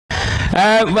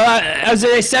Well, as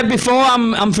I said before,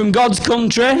 I'm from God's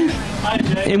country,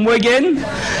 in Wigan.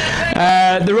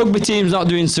 The rugby team's not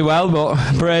doing so well, but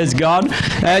praise God.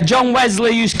 John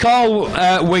Wesley used to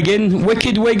call Wigan,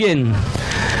 Wicked Wigan,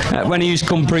 when he used to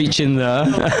come preaching there.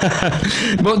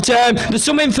 But there's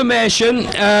some information.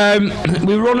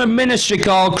 We run a ministry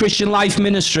called Christian Life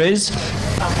Ministries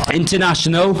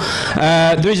International.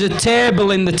 There is a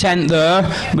table in the tent there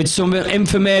with some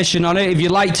information on it if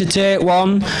you'd like to take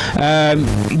one.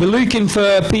 We're looking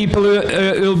for people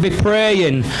who'll be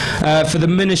praying for the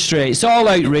ministry. It's all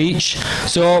outreach,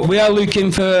 so we are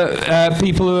looking for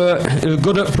people who are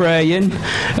good at praying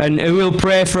and who will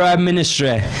pray for our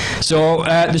ministry. So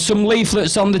there's some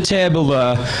leaflets on the table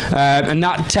there, and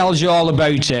that tells you all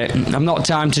about it. I've not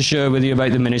time to share with you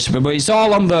about the ministry, but it's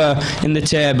all on there in the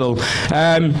table.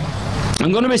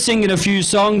 I'm going to be singing a few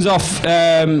songs off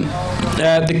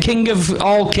the King of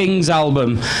All Kings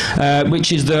album,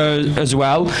 which is there as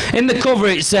well. In the cover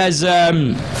it says,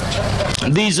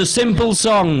 these are simple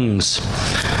songs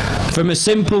from a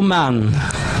simple man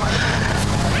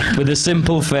with a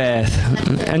simple faith.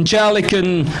 And Charlie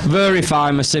can verify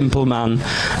I'm a simple man.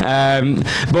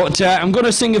 But I'm going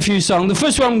to sing a few songs. The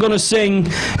first one I'm going to sing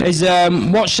is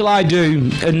What Shall I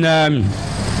Do? And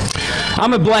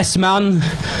I'm a blessed man,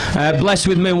 blessed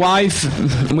with my wife.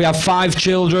 We have 5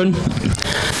 children,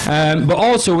 but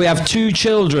also we have 2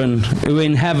 children who are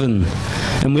in heaven,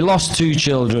 and we lost 2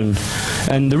 children.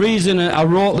 And the reason I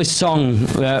wrote this song,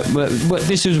 but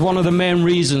this is one of the main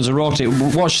reasons I wrote it.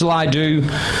 What shall I do?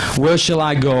 Where shall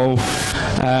I go?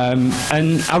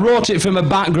 And I wrote it from a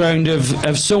background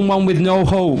of someone with no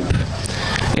hope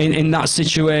in that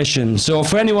situation. So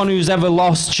for anyone who's ever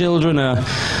lost children, or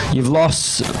you've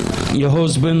lost your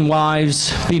husband,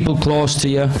 wives, people close to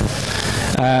you,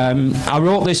 I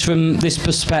wrote this from this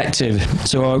perspective.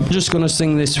 So I'm just going to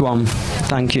sing this one.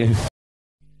 Thank you.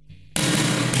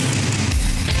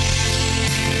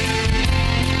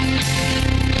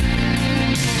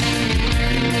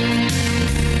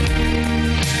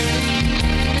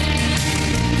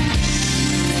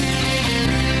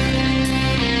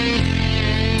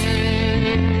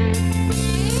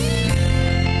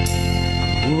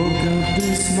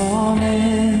 This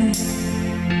morning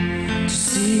to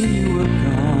see you were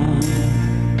gone.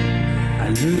 I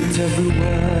looked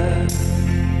everywhere,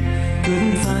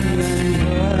 couldn't find you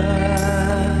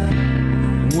anywhere.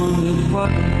 Wondered what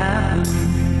had happened,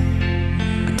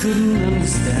 I couldn't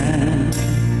understand.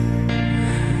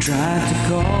 I tried to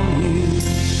call you,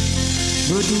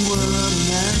 but you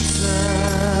weren't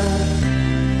answered.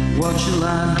 What shall I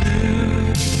do?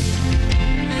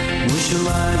 Where shall I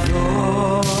go?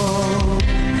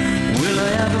 Will I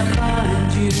ever find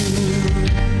you?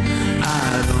 I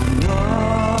don't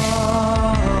know.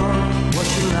 What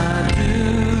shall I do?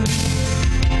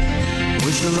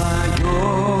 Where shall I go?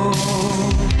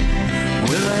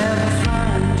 Will I ever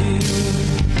find you?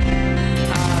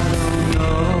 I don't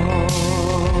know.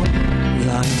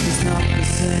 Life is not the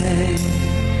same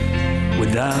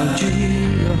without you in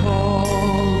the hold.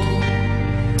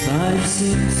 Life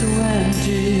seems so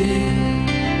empty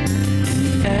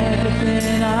in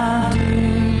everything I do.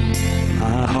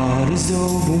 My heart is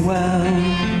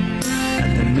overwhelmed at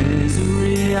the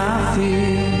misery I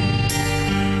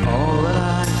feel. All that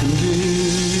I can do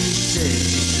is to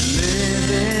live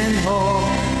in hope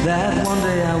that one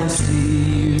day I will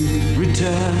see you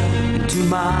return into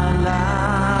my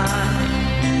life.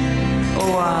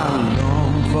 Oh, I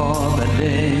long for that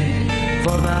day,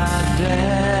 for that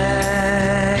day.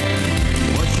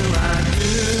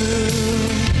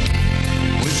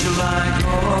 Shall I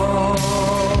go?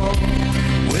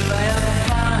 Will I ever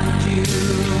find you?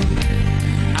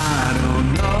 I don't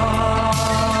know.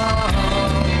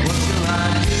 What shall I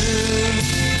do?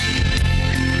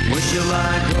 Where shall I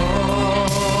go?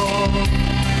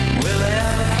 Will I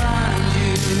ever find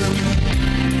you?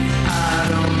 I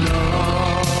don't know.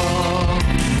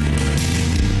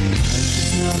 Life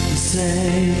is not the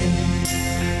same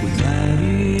without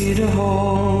you to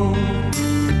hold.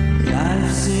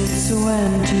 Life seems so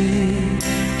empty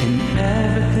in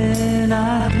everything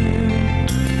I do.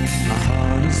 My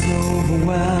heart is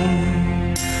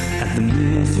overwhelmed at the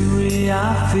misery I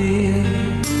feel.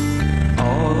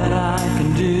 All that I can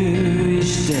do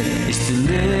each day is to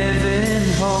live in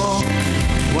hope.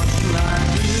 What shall I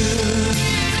do?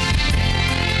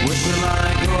 Where shall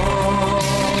I go?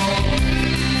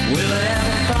 Will I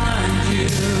ever find you?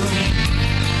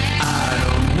 I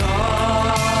don't know.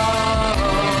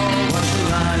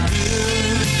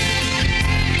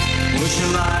 Where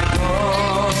shall I go?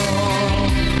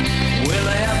 Will I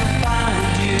ever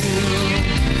find you?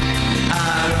 I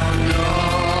don't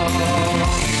know.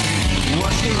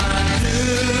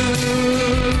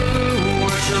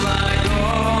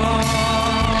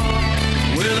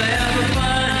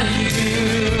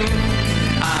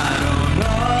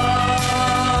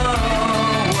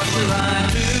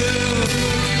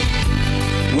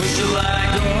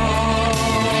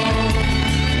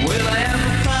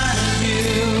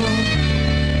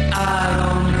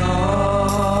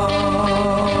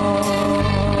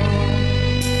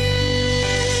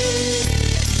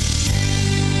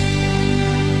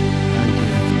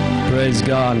 Praise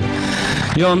God.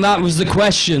 You know, and that was the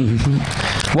question.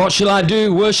 What shall I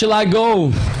do? Where shall I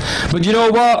go? But you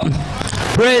know what?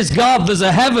 Praise God, there's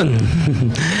a heaven.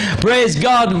 Praise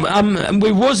God,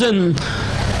 we wasn't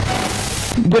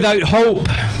without hope.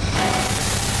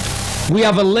 We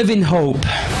have a living hope.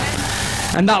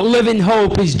 And that living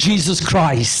hope is Jesus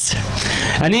Christ.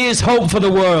 And He is hope for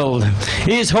the world.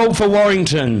 He is hope for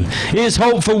Warrington. He is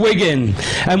hope for Wigan.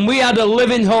 And we had a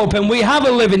living hope, and we have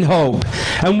a living hope.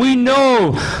 And we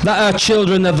know that our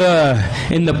children are there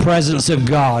in the presence of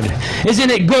God. Isn't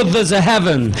it good there's a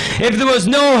heaven? If there was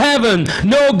no heaven,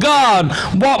 no God,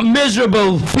 what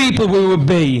miserable people we would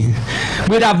be.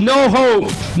 We'd have no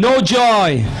hope, no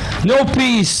joy, no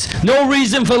peace, no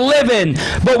reason for living.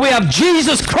 But we have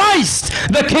Jesus Christ,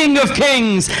 the King of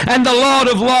Kings and the Lord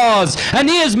of Lords. And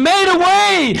He has made a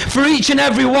way for each and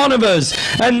every one of us.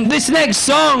 And this next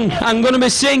song I'm going to be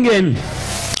singing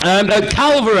at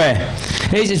Calvary.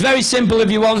 It's very simple. If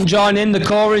you want to join in, the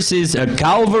chorus is, at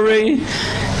Calvary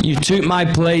you took my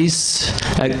place,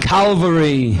 at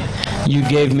Calvary you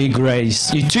gave me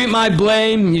grace. You took my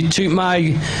blame, you took my...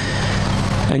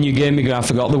 and you gave me... I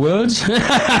forgot the words.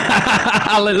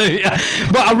 Hallelujah.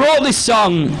 But I wrote this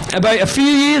song about a few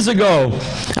years ago.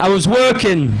 I was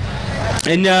working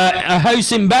in a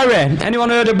house in Bury. Anyone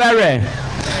heard of Bury?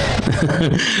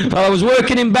 Well, I was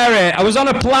working in Bury. I was on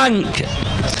a plank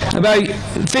about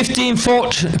 15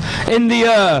 foot in the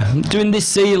air doing this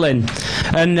ceiling.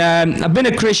 And I've been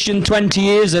a Christian 20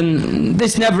 years and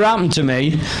this never happened to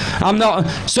me.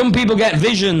 Some people get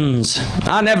visions.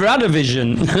 I never had a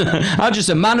vision. I'm just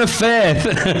a man of faith.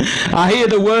 I hear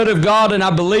the word of God and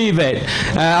I believe it.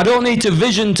 I don't need to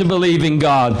vision to believe in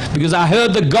God, because I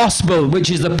heard the gospel, which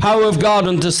is the power of God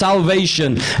unto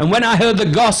salvation. And when I heard the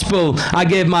gospel, I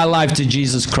gave my life to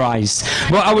Jesus Christ.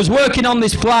 But I was working on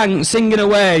this plank, singing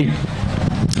away,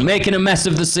 making a mess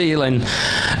of the ceiling.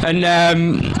 And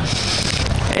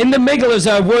in the middle, as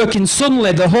I was working,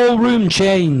 suddenly the whole room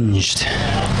changed.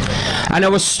 And I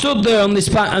was stood there on this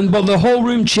plank, but the whole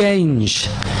room changed.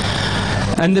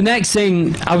 And the next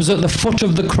thing, I was at the foot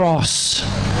of the cross,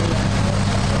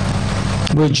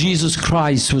 where Jesus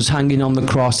Christ was hanging on the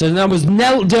cross. And I was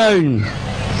knelt down.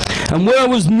 And where I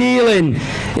was kneeling,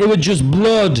 it was just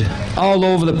blood all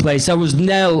over the place. I was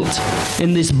knelt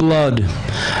in this blood.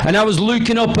 And I was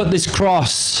looking up at this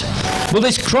cross. Well,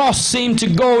 this cross seemed to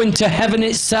go into heaven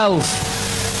itself.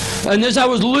 And as I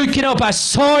was looking up, I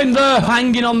saw Him there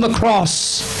hanging on the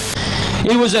cross.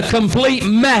 It was a complete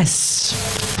mess,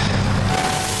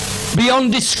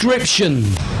 beyond description.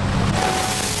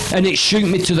 And it shook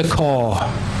me to the core.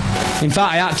 In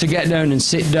fact, I had to get down and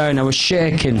sit down. I was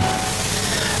shaking.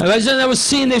 And as I was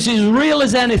seeing this, as real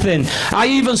as anything, I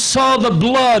even saw the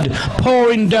blood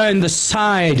pouring down the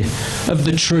side of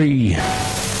the tree.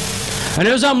 And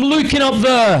as I'm looking up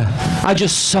there, I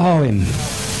just saw Him.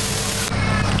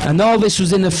 And all this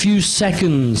was in a few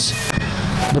seconds,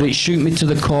 but it shook me to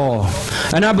the core.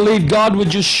 And I believe God was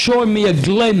just showing me a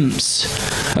glimpse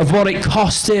of what it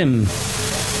cost Him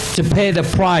to pay the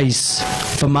price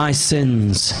for my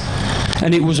sins.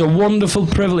 And it was a wonderful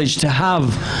privilege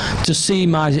to see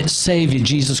my Savior,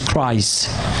 Jesus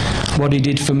Christ, what He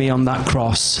did for me on that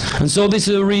cross. And so this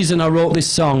is the reason I wrote this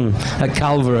song at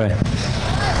Calvary.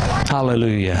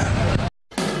 Hallelujah.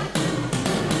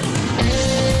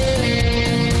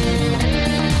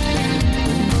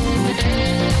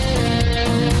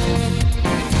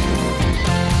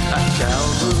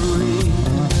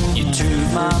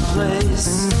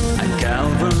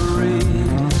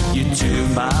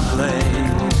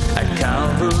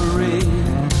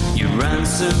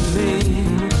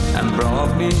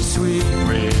 Sweet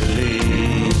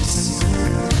release.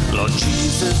 Lord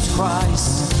Jesus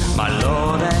Christ, my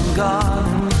Lord and God,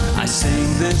 I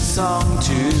sing this song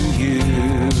to You,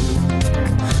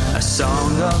 a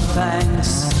song of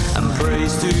thanks and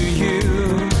praise to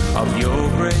You of Your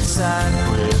great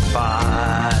sacrifice.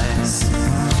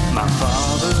 My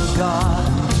Father God,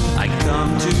 I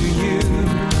come to You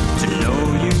to know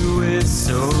You is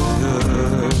so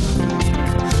good.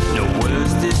 No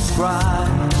words describe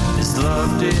This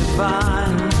love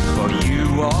divine, for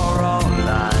You are all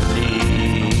I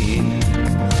need.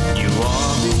 You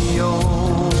are the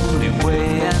only way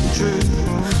and true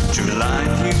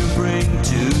life You bring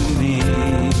to me.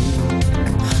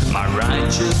 My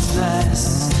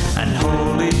righteousness and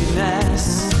holiness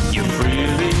You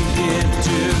freely give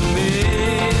to me.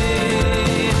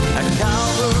 At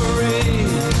Calvary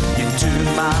You took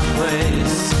my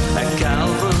place. At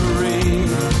Calvary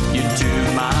You took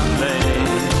my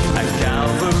place. At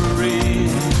Calvary,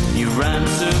 You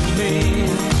ransomed me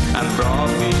and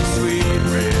brought me sweet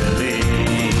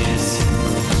release.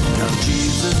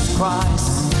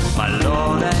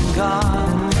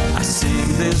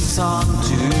 song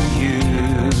to you,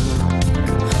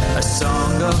 a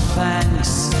song of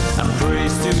thanks and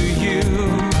praise to you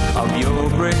of your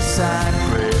great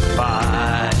sacrifice.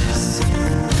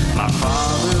 My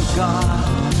Father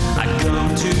God, I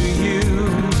come to you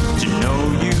to know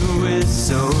you is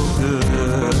so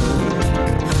good.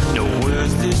 No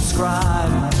words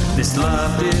describe this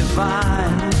love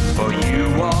divine, for you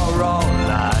are all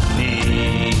I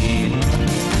need.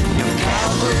 Your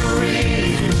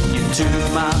Calvary, you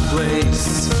took my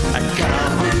place. At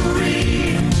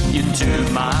Calvary, you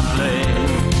took my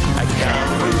place. At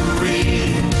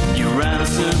Calvary, you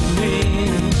ransomed me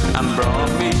and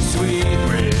brought me sweet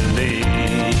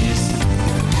release.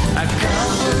 At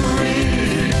Calvary,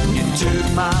 you took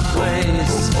my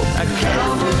place. At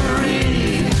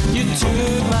Calvary, you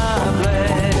took my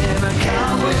place. At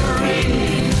Calvary,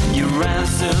 you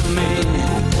ransomed me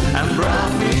and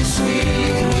brought me sweet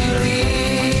release.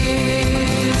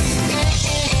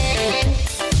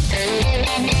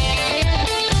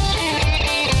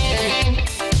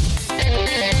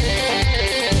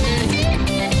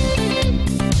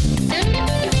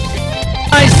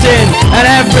 And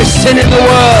every sin in the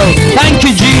world. Thank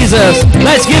you, Jesus.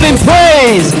 Let's give him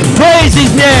praise. Praise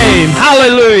his name.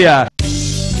 Hallelujah.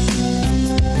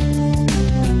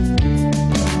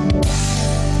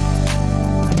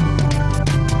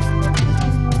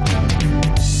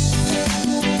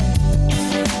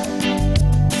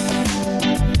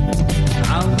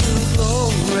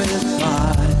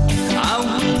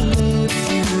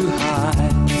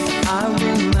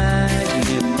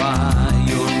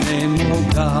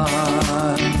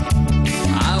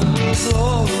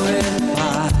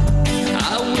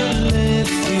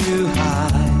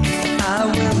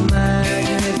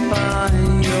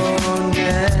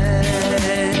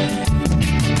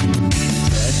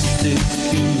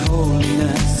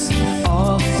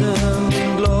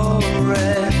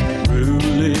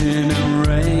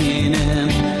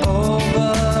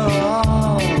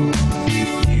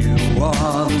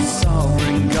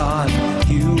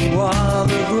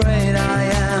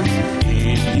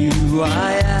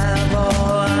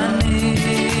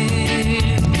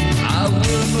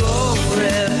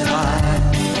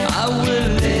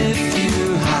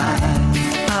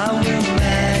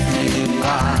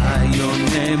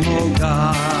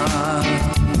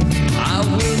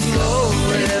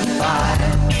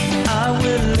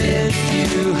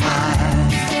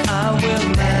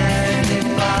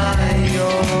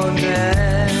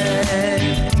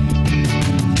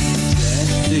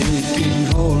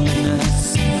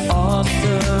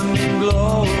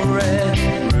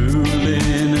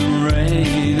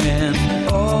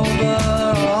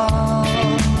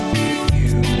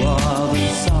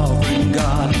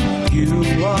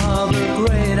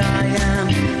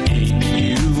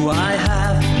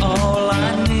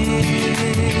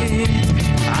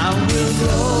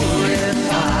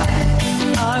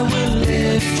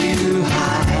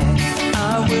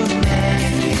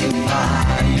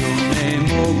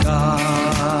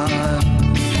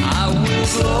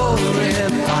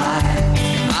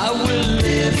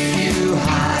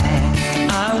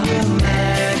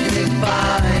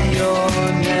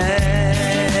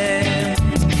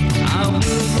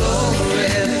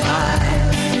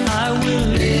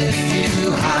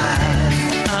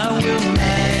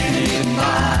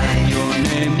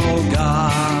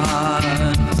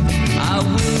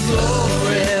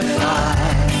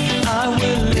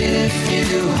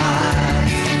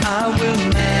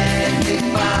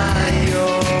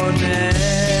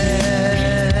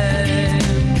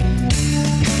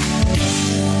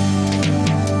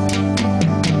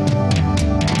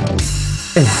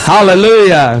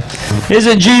 Hallelujah.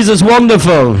 Isn't Jesus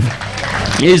wonderful?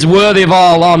 He's worthy of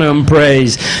all honor and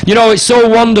praise. You know, it's so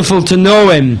wonderful to know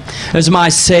him as my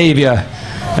Savior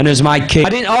and as my King. I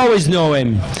didn't always know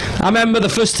him. I remember the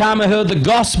first time I heard the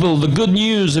gospel, the good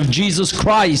news of Jesus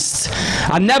Christ.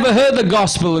 I never heard the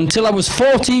gospel until I was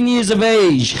 14 years of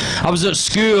age. I was at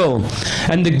school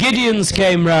and the Gideons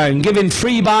came round giving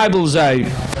free Bibles out.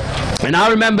 And I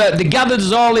remember they gathered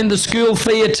us all in the school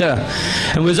theatre,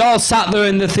 and we was all sat there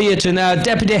in the theatre, and our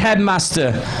deputy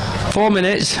headmaster, 4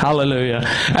 minutes, hallelujah,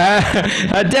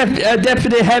 a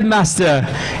deputy headmaster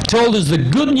told us the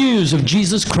good news of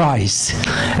Jesus Christ.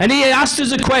 And he asked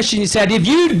us a question. He said, if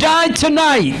you died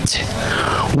tonight,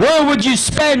 Where would you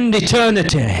spend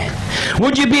eternity?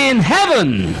 Would you be in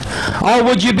heaven or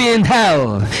would you be in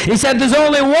hell? He said there's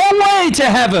only one way to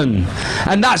heaven,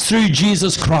 and that's through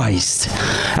Jesus Christ.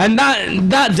 And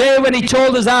that day when he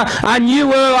told us, I knew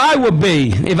where I would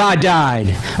be if I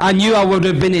died. I knew I would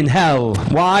have been in hell.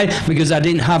 Why? Because I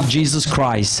didn't have Jesus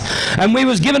Christ. And we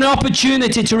was given an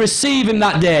opportunity to receive him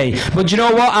that day. But you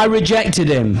know what? I rejected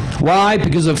him. Why?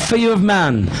 Because of fear of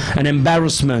man and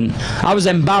embarrassment. I was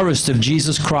embarrassed of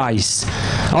Jesus Christ,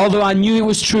 although I knew it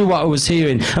was true what I was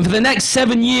hearing. And for the next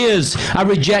 7 years, I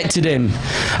rejected him.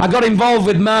 I got involved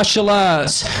with martial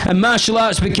arts, and martial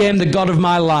arts became the god of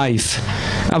my life.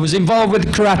 I was involved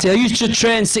with karate. I used to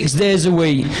train 6 days a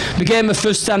week. Became a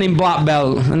first standing black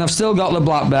belt, and I've still got the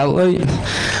black belt. Right?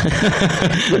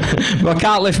 But I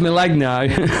can't lift my leg now.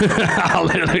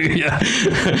 Hallelujah.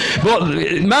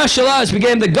 But martial arts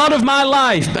became the god of my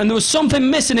life, and there was something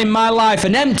missing in my life,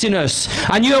 an emptiness.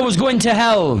 I knew I was going to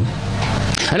hell.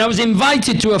 And I was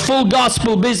invited to a full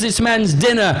gospel businessmen's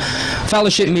dinner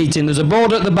fellowship meeting. There's a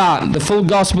board at the back, the full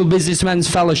gospel businessmen's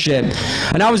fellowship.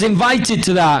 And I was invited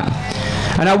to that.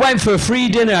 And I went for a free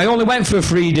dinner. I only went for a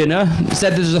free dinner. It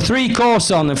said there's a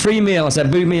 3-course on, a free meal. I said,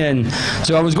 boot me in.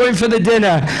 So I was going for the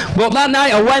dinner. But that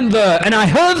night I went there and I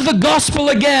heard the gospel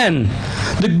again.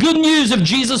 The good news of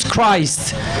Jesus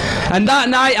Christ. And that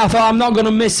night I thought, I'm not going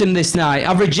to miss him this night.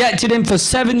 I've rejected him for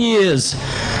 7 years.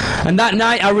 And that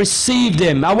night I received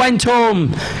him. I went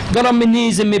home, got on my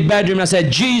knees in my bedroom. I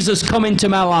said, Jesus, come into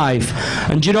my life.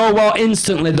 And do you know what?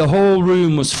 Instantly the whole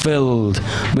room was filled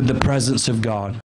with the presence of God.